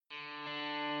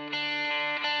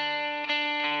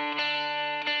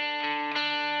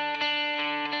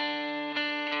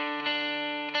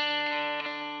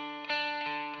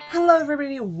Hello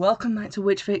everybody, welcome back to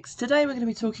Witch Fix. Today we're going to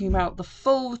be talking about the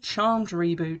full Charmed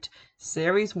reboot,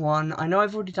 Series 1. I know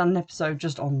I've already done an episode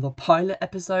just on the pilot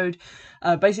episode.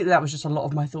 Basically that was just a lot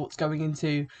of my thoughts going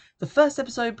into the first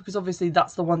episode, because obviously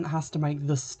that's the one that has to make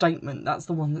the statement. That's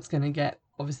the one that's going to get,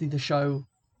 obviously, the show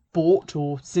bought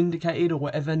or syndicated or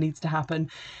whatever needs to happen.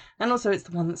 And also it's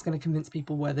the one that's going to convince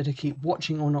people whether to keep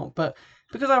watching or not. But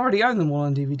because I already own them all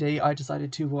on DVD, I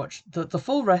decided to watch the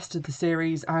full rest of the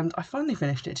series, and I finally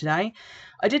finished it today.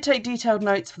 I did take detailed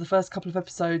notes for the first couple of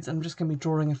episodes, and I'm just going to be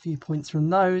drawing a few points from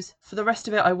those. For the rest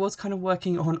of it, I was kind of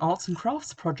working on arts and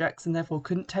crafts projects and therefore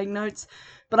couldn't take notes,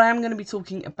 but I am going to be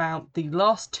talking about the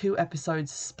last two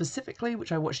episodes specifically,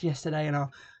 which I watched yesterday and are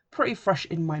pretty fresh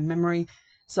in my memory.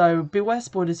 So beware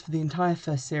spoilers for the entire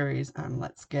first series, and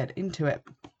let's get into it.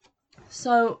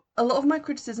 So a lot of my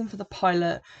criticism for the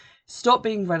pilot stopped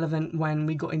being relevant when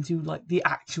we got into like the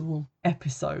actual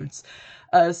episodes.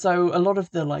 So a lot of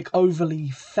the like overly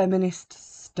feminist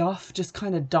stuff just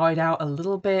kind of died out a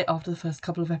little bit after the first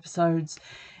couple of episodes.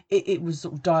 It was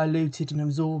sort of diluted and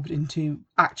absorbed into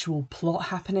actual plot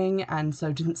happening, and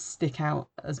so didn't stick out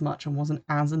as much and wasn't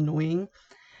as annoying.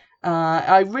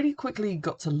 I really quickly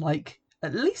got to like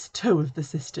at least two of the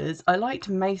sisters. I liked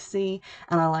Macy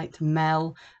and I liked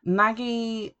Mel.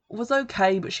 Maggie was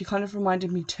okay, but she kind of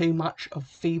reminded me too much of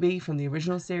Phoebe from the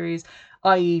original series,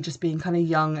 i.e. just being kind of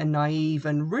young and naive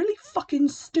and really fucking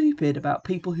stupid about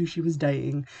people who she was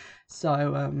dating.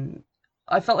 So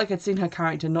I felt like I'd seen her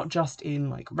character not just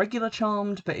in like regular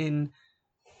Charmed, but in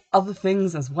other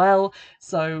things as well,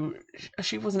 so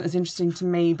she wasn't as interesting to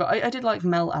me, but I did like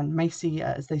Mel and Macy,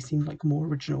 as they seemed like more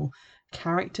original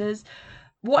characters.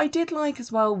 What I did like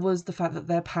as well was the fact that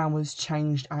their powers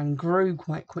changed and grew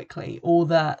quite quickly, or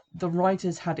that the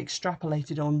writers had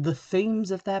extrapolated on the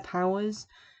themes of their powers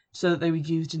so that they were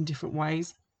used in different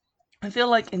ways. I feel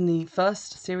like in the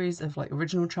first series of like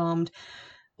original Charmed,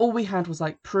 all we had was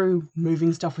like Prue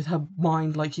moving stuff with her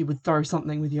mind, like you would throw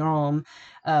something with your arm.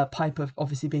 Piper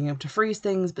obviously being able to freeze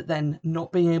things, but then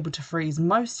not being able to freeze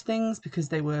most things because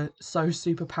they were so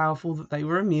super powerful that they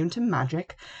were immune to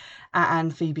magic.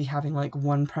 And Phoebe having like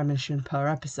one premonition per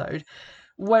episode.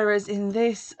 Whereas in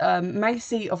this,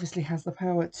 Macy obviously has the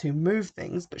power to move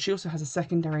things, but she also has a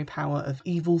secondary power of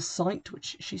evil sight,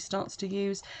 which she starts to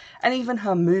use. And even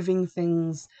her moving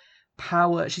things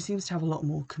power, she seems to have a lot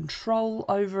more control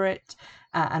over it,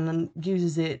 and then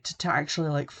uses it to actually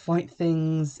like fight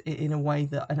things in a way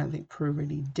that I don't think Prue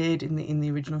really did in the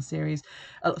original series.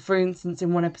 For instance,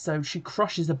 in one episode, she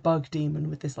crushes a bug demon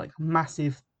with this like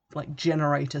massive like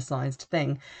generator sized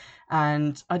thing,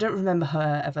 and I don't remember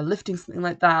her ever lifting something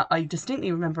like that. I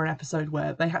distinctly remember an episode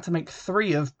where they had to make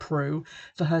 3 of Prue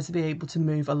for her to be able to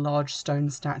move a large stone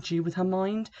statue with her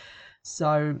mind.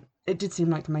 So it did seem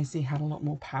like Macy had a lot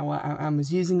more power and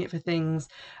was using it for things.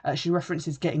 She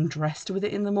references getting dressed with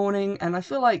it in the morning, and I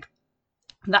feel like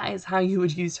that is how you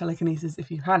would use telekinesis if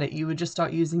you had it. You would just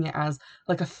start using it as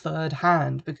like a third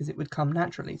hand because it would come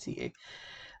naturally to you.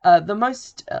 The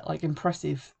most like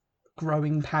impressive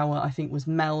growing power I think was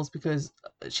Mel's, because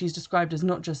she's described as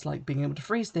not just like being able to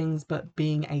freeze things, but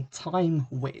being a time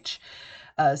witch.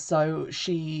 So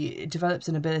she develops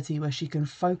an ability where she can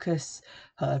focus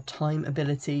her time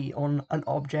ability on an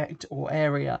object or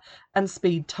area and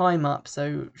speed time up.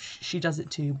 So she does it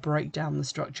to break down the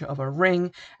structure of a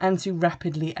ring and to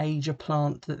rapidly age a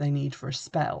plant that they need for a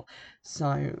spell.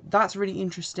 So that's really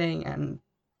interesting and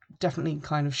definitely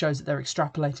kind of shows that they're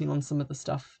extrapolating on some of the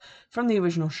stuff from the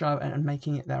original show and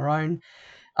making it their own.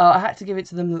 I had to give it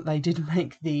to them that they did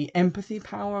make the empathy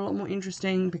power a lot more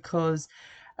interesting, because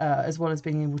as well as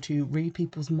being able to read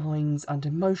people's minds and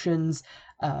emotions,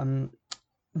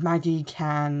 Maggie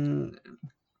can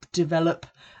develop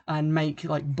and make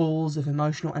like balls of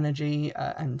emotional energy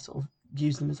and sort of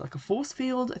use them as like a force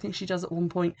field, I think she does at one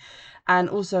point. And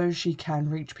also she can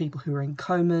reach people who are in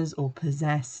comas or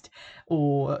possessed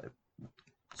or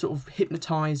sort of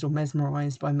hypnotized or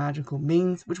mesmerized by magical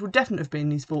means, which would definitely have been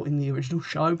useful in the original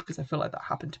show because I feel like that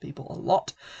happened to people a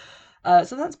lot.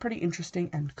 So that's pretty interesting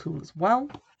and cool as well.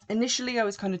 Initially, I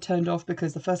was kind of turned off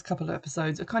because the first couple of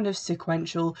episodes are kind of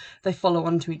sequential. They follow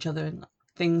on to each other and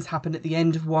things happen at the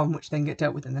end of one, which then get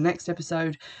dealt with in the next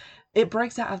episode. It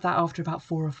breaks out of that after about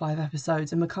 4 or 5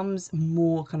 episodes and becomes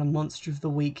more kind of monster of the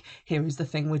week. Here is the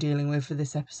thing we're dealing with for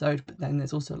this episode, but then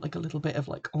there's also like a little bit of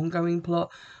like ongoing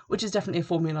plot, which is definitely a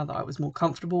formula that I was more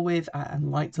comfortable with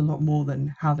and liked a lot more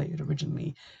than how they had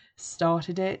originally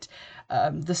started it.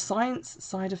 The science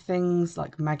side of things,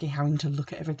 like Maggie having to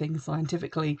look at everything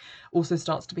scientifically, also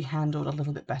starts to be handled a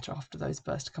little bit better after those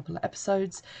first couple of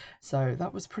episodes. So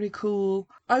that was pretty cool.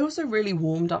 I also really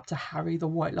warmed up to Harry the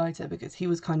White Lighter because he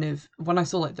was kind of, when I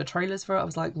saw like the trailers for it, I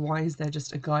was like, why is there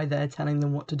just a guy there telling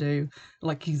them what to do?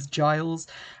 Like he's Giles.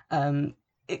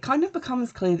 It kind of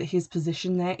becomes clear that his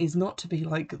position there is not to be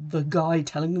like the guy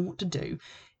telling them what to do.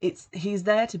 He's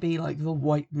there to be like the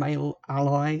white male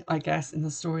ally, I guess, in the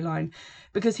storyline,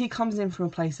 because he comes in from a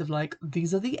place of like,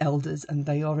 these are the elders and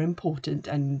they are important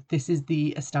and this is the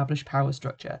established power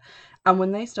structure. And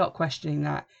when they start questioning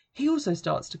that, he also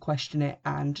starts to question it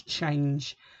and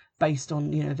change based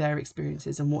on, you know, their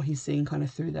experiences and what he's seeing kind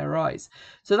of through their eyes.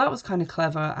 So that was kind of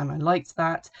clever and I liked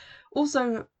that.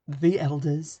 Also, the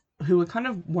elders, who were kind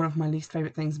of one of my least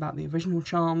favourite things about the original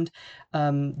Charmed.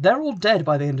 They're all dead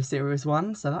by the end of series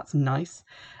 1, so that's nice.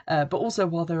 But also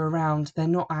while they're around, they're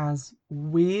not as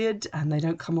weird and they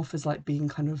don't come off as like being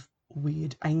kind of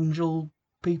weird angel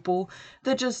people.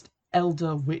 They're just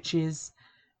elder witches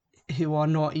who are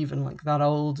not even like that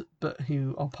old, but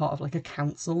who are part of like a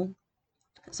council.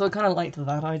 So I kind of liked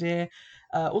that idea.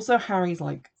 Also, Harry's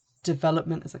like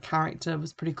development as a character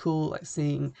was pretty cool, like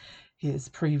seeing his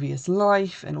previous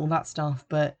life and all that stuff,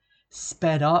 but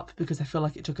sped up because I feel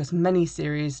like it took us many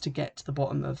series to get to the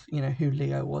bottom of, you know, who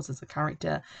Leo was as a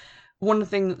character. One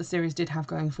thing that the series did have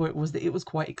going for it was that it was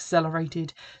quite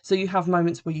accelerated. So you have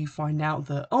moments where you find out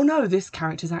that, oh no, this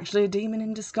character's actually a demon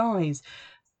in disguise.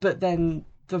 But then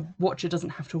the watcher doesn't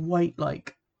have to wait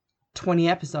like 20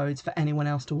 episodes for anyone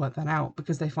else to work that out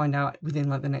because they find out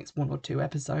within like the next 1 or 2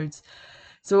 episodes.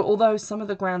 So although some of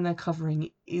the ground they're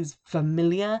covering is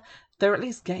familiar, they're at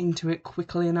least getting to it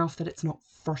quickly enough that it's not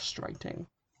frustrating.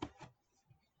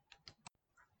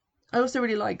 I also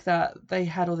really like that they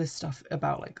had all this stuff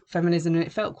about like feminism, and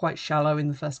it felt quite shallow in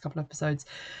the first couple of episodes,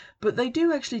 but they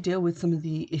do actually deal with some of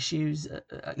the issues,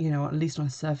 you know, at least on a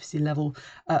surfacey level,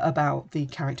 about the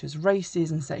characters'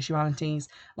 races and sexualities.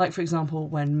 Like, for example,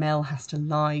 when Mel has to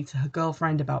lie to her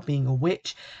girlfriend about being a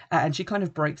witch, and she kind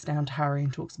of breaks down to Harry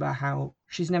and talks about how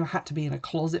she's never had to be in a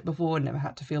closet before and never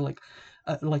had to feel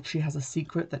like she has a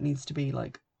secret that needs to be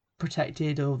like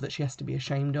protected or that she has to be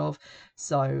ashamed of.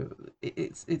 So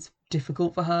it's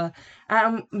difficult for her.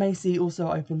 And Macy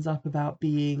also opens up about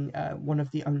being one of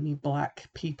the only black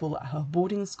people at her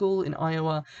boarding school in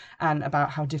Iowa, and about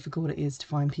how difficult it is to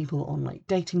find people on like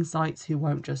dating sites who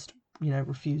won't just, you know,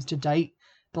 refuse to date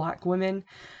black women.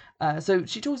 So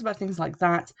she talks about things like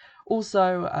that.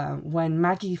 Also, when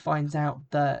Maggie finds out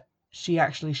that she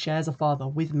actually shares a father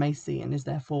with Macy and is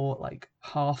therefore like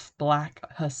half black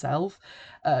herself,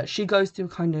 she goes through a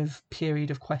kind of period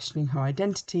of questioning her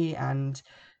identity and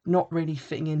not really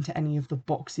fitting into any of the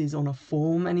boxes on a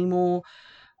form anymore.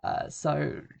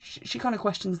 So she kind of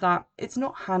questions that. It's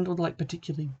not handled like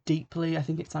particularly deeply. I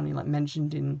think it's only like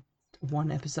mentioned in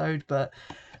 1 episode, but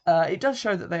it does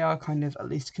show that they are kind of at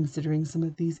least considering some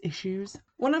of these issues.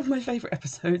 One of my favourite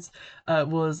episodes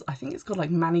was, I think it's called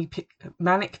like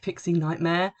Manic Pixie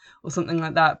Nightmare or something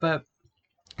like that, but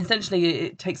essentially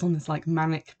it takes on this like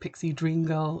manic pixie dream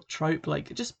girl trope.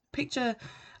 Like, just picture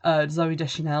Zooey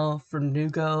Deschanel from New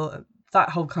Girl, that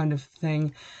whole kind of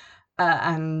thing.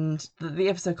 And the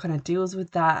episode kind of deals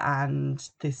with that, and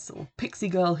this sort of pixie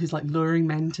girl who's like luring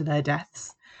men to their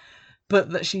deaths,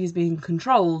 but that she's being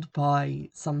controlled by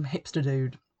some hipster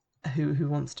dude who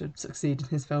wants to succeed in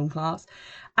his film class.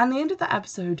 And the end of that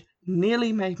episode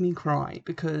nearly made me cry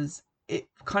because it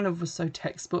kind of was so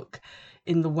textbook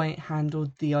in the way it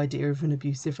handled the idea of an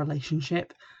abusive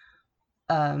relationship,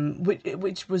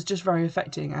 which was just very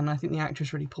affecting, and I think the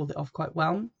actress really pulled it off quite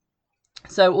well.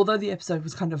 So although the episode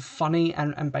was kind of funny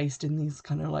and based in these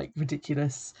kind of like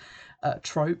ridiculous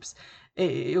tropes,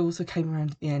 it also came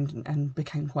around at the end and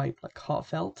became quite like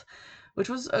heartfelt, which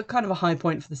was a kind of a high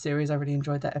point for the series. I really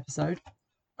enjoyed that episode.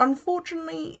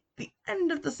 Unfortunately, the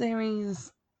end of the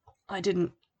series I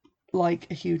didn't like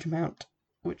a huge amount,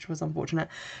 which was unfortunate.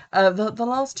 The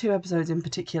last 2 episodes in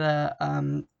particular,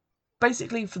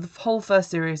 basically for the whole first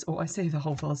series, or I say the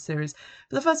whole first series,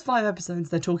 for the first 5 episodes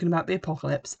they're talking about the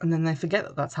apocalypse, and then they forget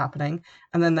that that's happening,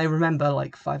 and then they remember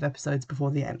like 5 episodes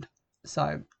before the end.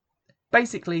 So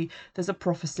basically there's a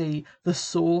prophecy, the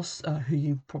source, who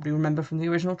you probably remember from the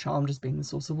original Charmed as being the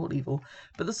source of all evil,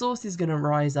 but the source is going to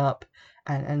rise up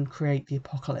and create the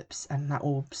apocalypse, and that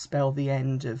will spell the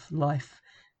end of life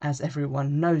as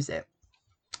everyone knows it.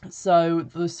 So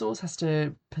the source has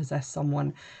to possess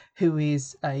someone who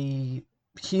is a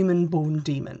human-born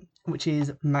demon, which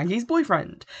is Maggie's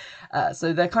boyfriend.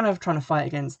 So they're kind of trying to fight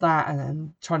against that and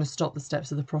then trying to stop the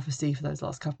steps of the prophecy for those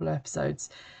last couple of episodes.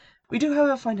 We do,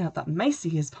 however, find out that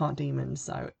Macy is part demon,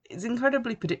 so it's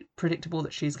incredibly predictable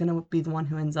that she's going to be the one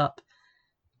who ends up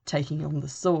taking on the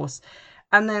Source.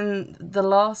 And then the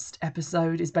last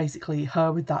episode is basically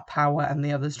her with that power and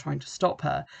the others trying to stop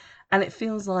her. And it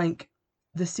feels like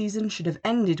the season should have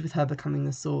ended with her becoming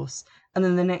the Source, and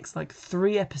then the next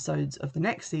 3 episodes of the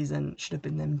next season should have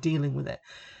been them dealing with it.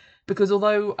 Because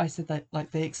although I said that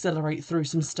they accelerate through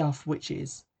some stuff which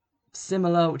is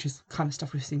similar, which is kind of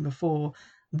stuff we've seen before,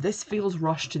 this feels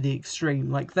rushed to the extreme.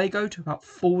 They go to about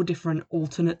 4 different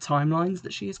alternate timelines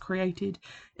that she has created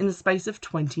in the space of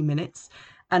 20 minutes,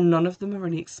 and none of them are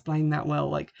really explained that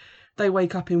well. They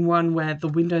wake up in one where the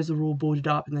windows are all boarded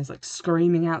up and there's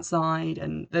screaming outside,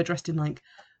 and they're dressed in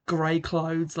grey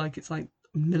clothes, it's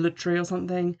military or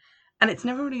something. And it's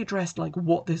never really addressed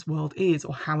what this world is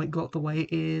or how it got the way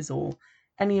it is or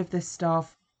any of this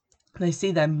stuff. They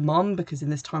see their mum, because in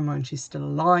this timeline she's still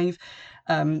alive.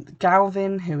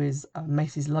 Galvin, who is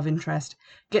Macy's love interest,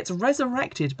 gets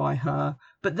resurrected by her,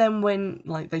 but then when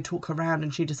they talk her around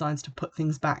and she decides to put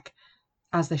things back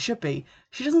as they should be,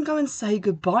 she doesn't go and say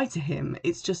goodbye to him.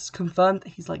 It's just confirmed that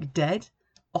he's dead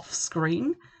off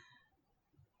screen.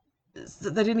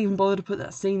 They didn't even bother to put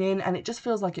that scene in, and it just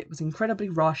feels like it was incredibly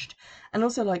rushed. And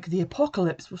also the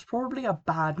apocalypse was probably a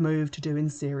bad move to do in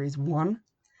series 1.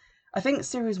 I think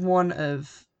series 1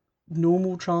 of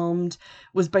normal Charmed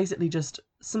was basically just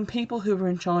some people who were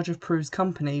in charge of Prue's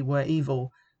company were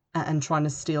evil and trying to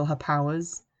steal her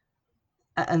powers,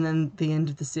 and then the end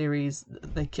of the series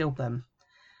they killed them.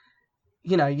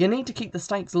 You need to keep the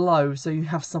stakes low so you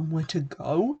have somewhere to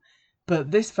go,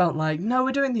 but this felt no,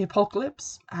 we're doing the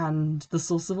apocalypse and the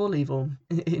source of all evil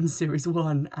in series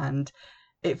 1, and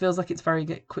it feels like it's very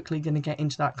quickly going to get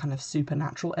into that kind of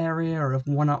supernatural area of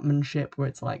one-upmanship, where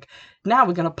it's now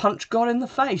we're going to punch God in the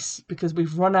face because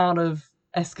we've run out of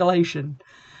escalation.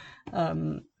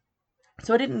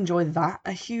 So I didn't enjoy that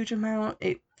a huge amount.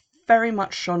 It very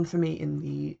much shone for me in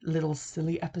the little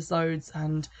silly episodes,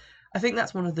 and I think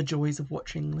that's one of the joys of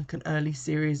watching an early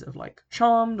series of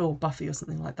Charmed or Buffy or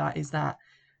something like that, is that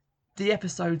the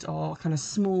episodes are kind of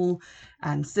small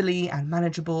and silly and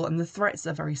manageable, and the threats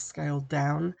are very scaled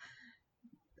down.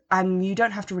 And you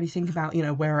don't have to really think about,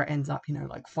 where it ends up,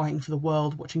 fighting for the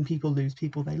world, watching people lose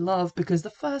people they love, because the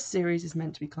first series is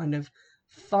meant to be kind of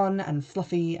fun and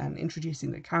fluffy and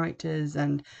introducing the characters,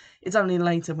 and it's only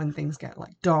later when things get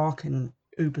dark and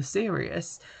uber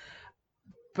serious.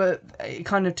 But it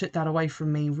kind of took that away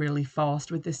from me really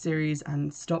fast with this series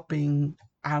and stopped being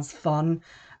as fun,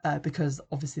 because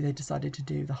obviously they decided to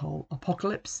do the whole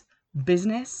apocalypse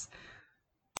business.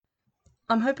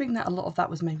 I'm hoping that a lot of that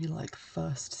was maybe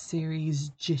first series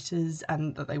jitters,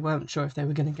 and that they weren't sure if they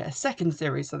were going to get a second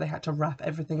series, so they had to wrap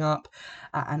everything up,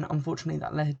 and unfortunately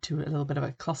that led to a little bit of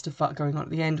a clusterfuck going on at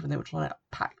the end when they were trying to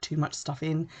pack too much stuff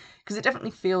in, because it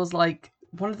definitely feels like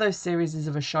one of those series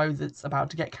of a show that's about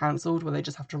to get cancelled, where they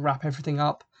just have to wrap everything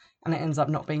up and it ends up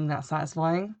not being that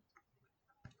satisfying.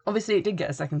 Obviously it did get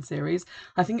a second series.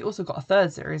 I think it also got a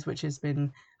third series, which has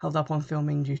been held up on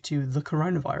filming due to the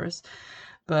coronavirus.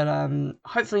 But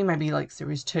hopefully maybe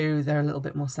series 2 they're a little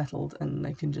bit more settled and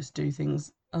they can just do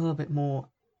things a little bit more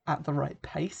at the right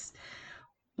pace.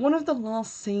 One of the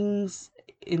last scenes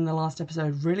in the last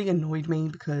episode really annoyed me,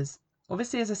 because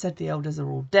obviously, as I said, the elders are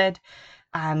all dead,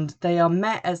 and they are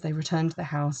met as they return to the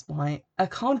house by a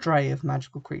cadre of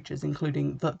magical creatures,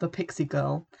 including the pixie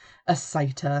girl, a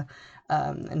satyr,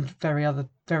 and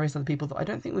various other people that I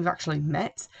don't think we've actually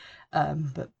met,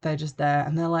 but they're just there,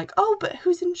 and they're oh, but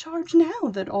who's in charge now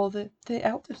that all the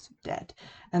elders are dead?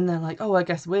 And they're oh, I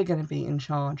guess we're going to be in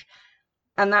charge.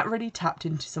 And that really tapped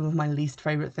into some of my least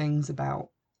favourite things about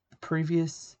the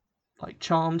previous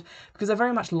Charmed, because I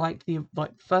very much liked the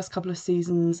first couple of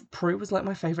seasons. Prue was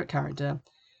my favourite character,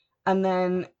 and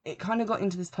then it kind of got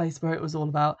into this place where it was all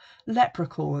about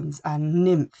leprechauns and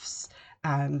nymphs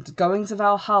and going to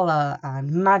Valhalla and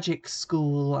magic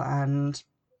school, and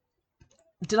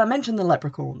did I mention the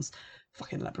leprechauns?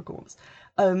 Fucking leprechauns.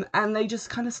 And they just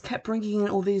kind of kept bringing in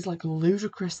all these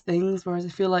ludicrous things, whereas I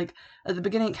feel at the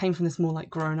beginning it came from this more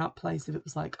grown up place of it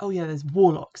was oh yeah, there's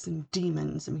warlocks and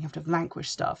demons and we have to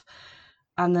vanquish stuff.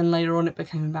 And then later on it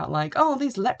became about oh,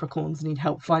 these leprechauns need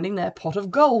help finding their pot of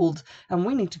gold and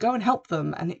we need to go and help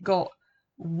them. And it got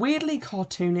weirdly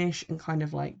cartoonish and kind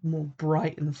of more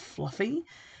bright and fluffy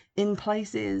in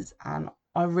places, and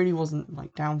I really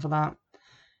wasn't down for that.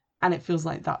 And it feels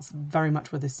like that's very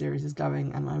much where this series is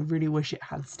going, and I really wish it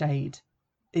had stayed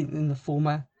in the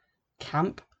former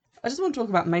camp. I just want to talk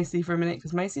about Macy for a minute,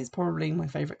 because Macy is probably my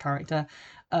favourite character,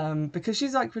 because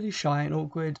she's like really shy and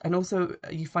awkward, and also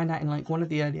you find out in like one of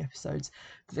the early episodes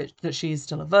that she is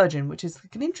still a virgin, which is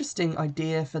like an interesting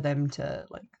idea for them to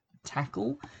like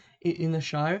tackle in the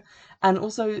show. And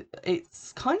also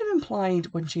it's kind of implied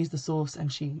when she's the source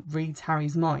and she reads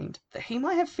Harry's mind that he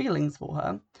might have feelings for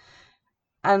her,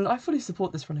 and I fully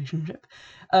support this relationship.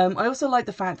 I also like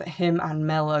the fact that him and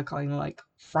Mel are kind of like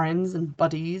friends and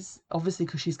buddies, obviously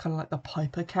because she's kind of like the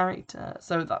Piper character,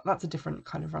 so that's a different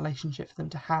kind of relationship for them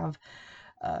to have.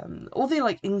 All the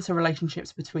like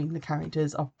interrelationships between the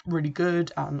characters are really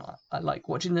good, and I like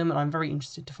watching them, and I'm very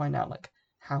interested to find out like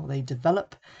how they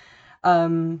develop.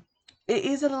 It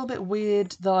is a little bit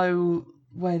weird though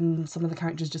when some of the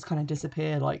characters just kind of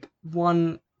disappear. Like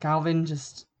one, Galvin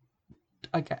just,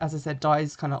 as I said,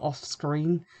 dies kind of off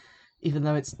screen, even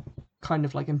though it's kind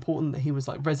of like important that he was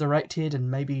like resurrected,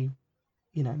 and maybe,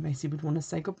 you know, Macy would want to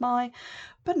say goodbye,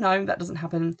 but no, that doesn't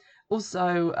happen.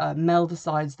 Also, Mel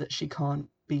decides that she can't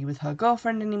be with her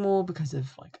girlfriend anymore because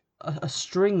of like a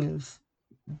string of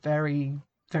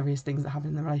various things that happen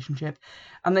in the relationship,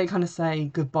 and they kind of say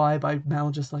goodbye by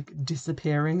Mel just like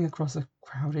disappearing across a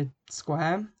crowded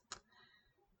square,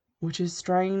 which is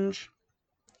strange.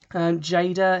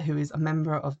 Jada, who is a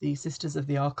member of the Sisters of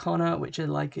the Arcana, which are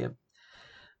like a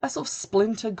sort of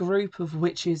splinter group of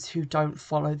witches who don't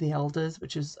follow the elders,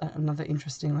 which is another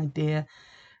interesting idea.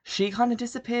 She kind of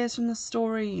disappears from the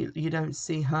story. You don't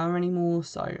see her anymore,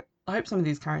 so I hope some of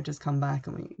these characters come back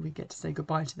and we get to say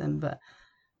goodbye to them. But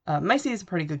Macy is a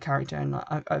pretty good character, and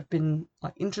I've been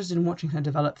like interested in watching her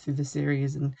develop through the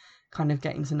series and kind of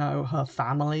getting to know her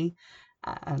family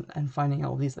and finding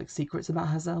out all these like secrets about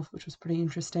herself, which was pretty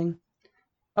interesting.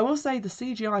 I will say the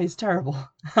CGI is terrible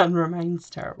and remains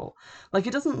terrible. Like,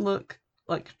 it doesn't look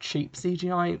like cheap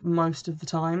CGI most of the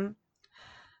time,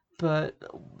 but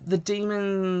the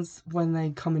demons, when they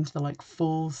come into the like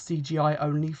full CGI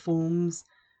only forms,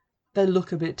 they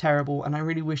look a bit terrible, and I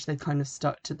really wish they'd kind of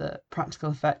stuck to the practical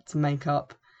effects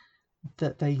makeup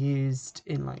that they used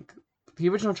in like the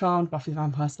original Charmed, Buffy the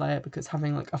Vampire Slayer, because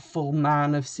having like a full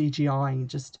man of CGI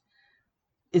just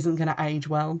isn't going to age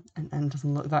well, and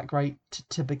doesn't look that great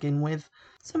to begin with.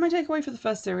 So my takeaway for the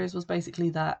first series was basically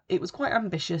that it was quite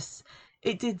ambitious.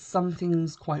 It did some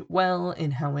things quite well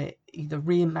in how it either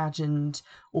reimagined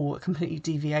or completely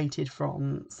deviated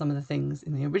from some of the things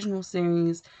in the original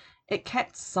series. It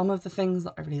kept some of the things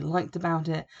that I really liked about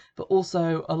it, but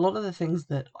also a lot of the things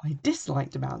that I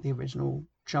disliked about the original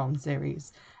Charmed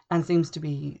series, and seems to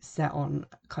be set on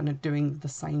kind of doing the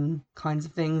same kinds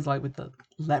of things, like with the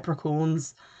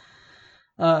leprechauns.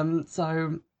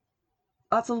 So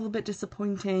that's a little bit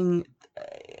disappointing.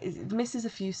 It misses a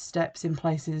few steps in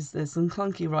places. There's some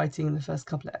clunky writing in the first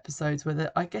couple of episodes where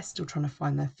they're, I guess, still trying to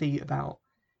find their feet about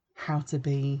how to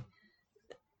be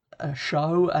a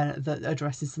show that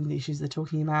addresses some of the issues they're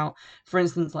talking about. For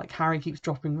instance, like Harry keeps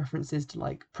dropping references to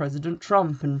like President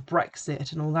Trump and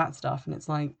Brexit and all that stuff, and it's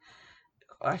like,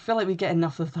 I feel like we get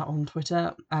enough of that on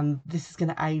Twitter, and this is going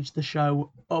to age the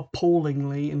show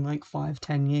appallingly in like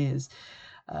 5-10 years.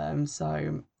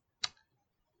 So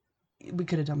we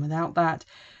could have done without that.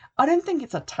 I don't think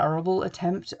it's a terrible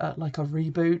attempt at like a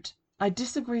reboot. I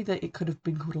disagree that it could have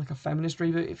been called like a feminist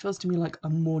reboot. It feels to me like a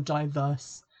more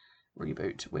diverse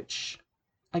reboot, which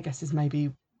I guess is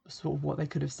maybe sort of what they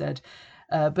could have said.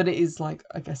 But it is like,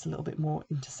 I guess, a little bit more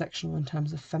intersectional in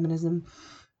terms of feminism.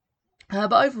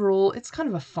 But overall, it's kind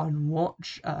of a fun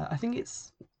watch. I think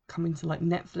it's coming to like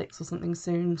Netflix or something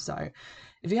soon. So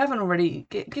if you haven't already,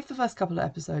 give the first couple of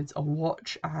episodes a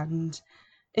watch. And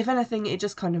if anything, it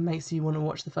just kind of makes you want to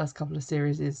watch the first couple of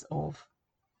series of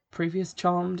previous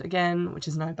Charmed again, which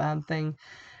is no bad thing.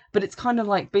 But it's kind of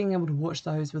like being able to watch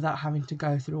those without having to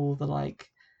go through all the like,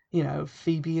 you know,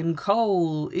 Phoebe and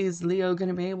Cole, is Leo going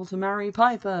to be able to marry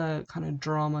Piper kind of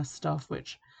drama stuff,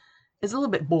 which is a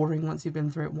little bit boring once you've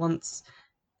been through it once.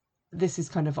 This is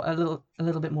kind of a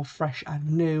little bit more fresh and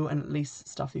new, and at least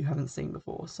stuff you haven't seen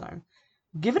before. So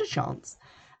give it a chance,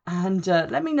 and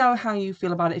let me know how you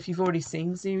feel about it if you've already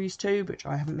seen series 2, which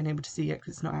I haven't been able to see yet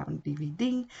because it's not out on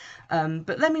DVD.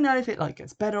 But let me know if it like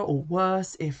gets better or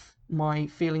worse, if my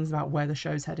feelings about where the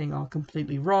show's heading are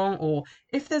completely wrong, or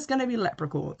if there's going to be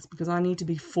leprechauns, because I need to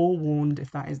be forewarned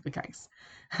if that is the case.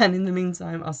 And in the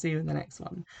meantime, I'll see you in the next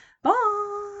one. Bye!